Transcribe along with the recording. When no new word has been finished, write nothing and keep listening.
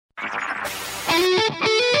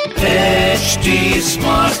HD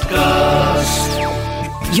Smartcast.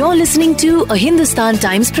 You're listening to a Hindustan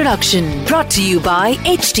Times production brought to you by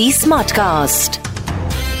HD Smartcast.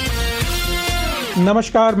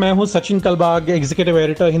 नमस्कार, मैं हूं Sachin Kalbag, executive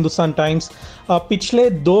editor Hindustan times. पिछले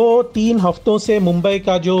 2-3 हफ्तों से मुंबई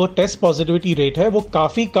का जो टेस्ट पॉजिटिविटी रेट है वो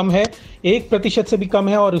काफ़ी कम है, 1% से भी कम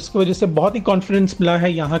है और उसकी वजह से बहुत ही कॉन्फिडेंस मिला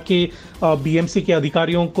है यहाँ के बीएमसी के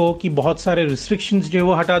अधिकारियों को कि बहुत सारे रिस्ट्रिक्शंस जो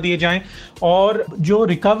वो हटा दिए जाएं। और जो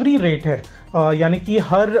रिकवरी रेट है यानी कि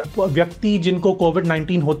हर व्यक्ति जिनको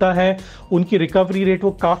कोविड-19 होता है उनकी रिकवरी रेट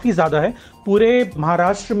वो काफ़ी ज़्यादा है। पूरे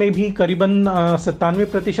महाराष्ट्र में भी करीबन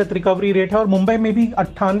 97% रिकवरी रेट है और मुंबई में भी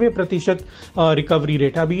 98% रिकवरी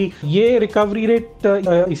रेट है। अभी ये रिकवरी रेट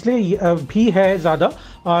इसलिए भी है ज़्यादा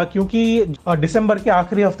क्योंकि दिसंबर के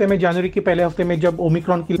आखिरी हफ्ते में, जनवरी के पहले हफ्ते में जब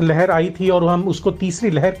ओमिक्रॉन की लहर आई थी और हम उसको तीसरी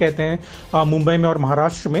लहर कहते हैं मुंबई में और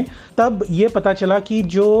महाराष्ट्र में, तब ये पता चला कि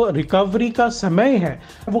जो रिकवरी का समय है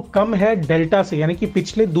वो कम है डेल्टा से। यानी कि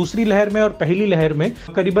पिछले दूसरी लहर में और पहली लहर में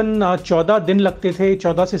करीबन 14 दिन लगते थे,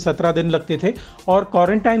 14 से 17 दिन लगते थे और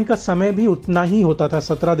क्वारंटाइन का समय भी उतना ही होता था,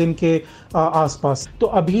 17 दिन के आसपास। तो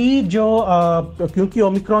अभी जो क्योंकि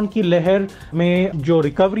ओमिक्रॉन की लहर में जो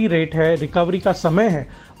रिकवरी रेट है, रिकवरी का समय है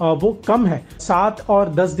वो कम है, 7 और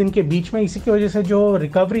 10 दिन के बीच में। इसी की वजह से जो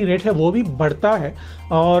रिकवरी रेट है वो भी बढ़ता है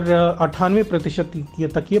और 98%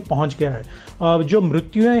 तक ये पहुंच गया है। जो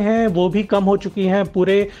मृत्युएं हैं वो भी कम हो चुकी हैं।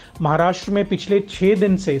 पूरे महाराष्ट्र में पिछले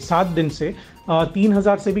 7 दिन से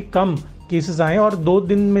 3000 से भी कम केसेस आए और 2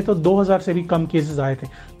 दिन में तो 2000 से भी कम केसेस आए थे।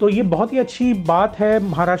 तो ये बहुत ही अच्छी बात है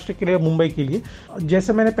महाराष्ट्र के लिए, मुंबई के लिए।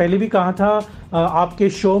 जैसे मैंने पहले भी कहा था आपके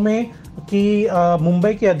शो में कि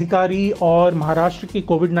मुंबई के अधिकारी और महाराष्ट्र की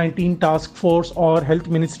कोविड-19 टास्क फोर्स और हेल्थ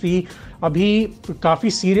मिनिस्ट्री अभी काफ़ी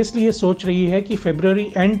सीरियसली ये सोच रही है कि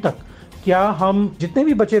फरवरी एंड तक क्या हम जितने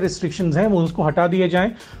भी बचे रिस्ट्रिक्शंस हैं वो उसको हटा दिए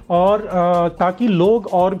जाएं और ताकि लोग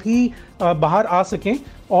और भी बाहर आ सकें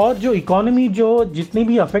और जो इकोनॉमी जो जितनी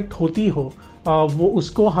भी अफेक्ट होती हो वो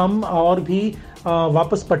उसको हम और भी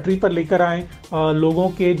वापस पटरी पर लेकर आएँ। लोगों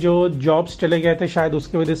के जो जॉब्स चले गए थे शायद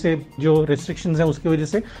उसकी वजह से, जो रिस्ट्रिक्शंस हैं उसकी वजह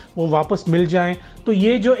से, वो वापस मिल जाएं। तो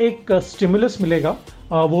ये जो एक स्टिमुलस मिलेगा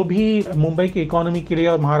वो भी मुंबई की इकोनॉमी के लिए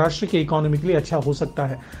और महाराष्ट्र की इकोनॉमी के लिए अच्छा हो सकता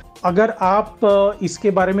है। अगर आप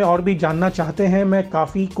इसके बारे में और भी जानना चाहते हैं, मैं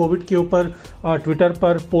काफ़ी कोविड के ऊपर ट्विटर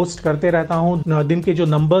पर पोस्ट करते रहता हूं। दिन के जो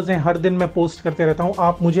नंबर्स हैं हर दिन मैं पोस्ट करते रहता हूं।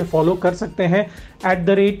 आप मुझे फॉलो कर सकते हैं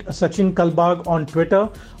 @सचिन कलबाग ऑन ट्विटर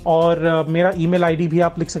और मेरा ईमेल आईडी भी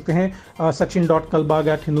आप लिख सकते हैं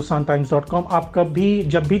sachin.kalbag@hindustantimes.com। आप कभी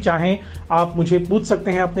जब भी चाहें आप मुझे पूछ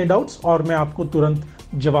सकते हैं अपने डाउट्स और मैं आपको तुरंत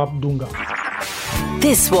जवाब दूंगा।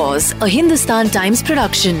 This was a Hindustan Times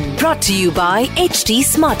production brought to you by HD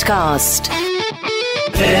Smartcast.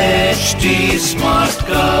 HD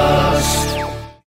Smartcast.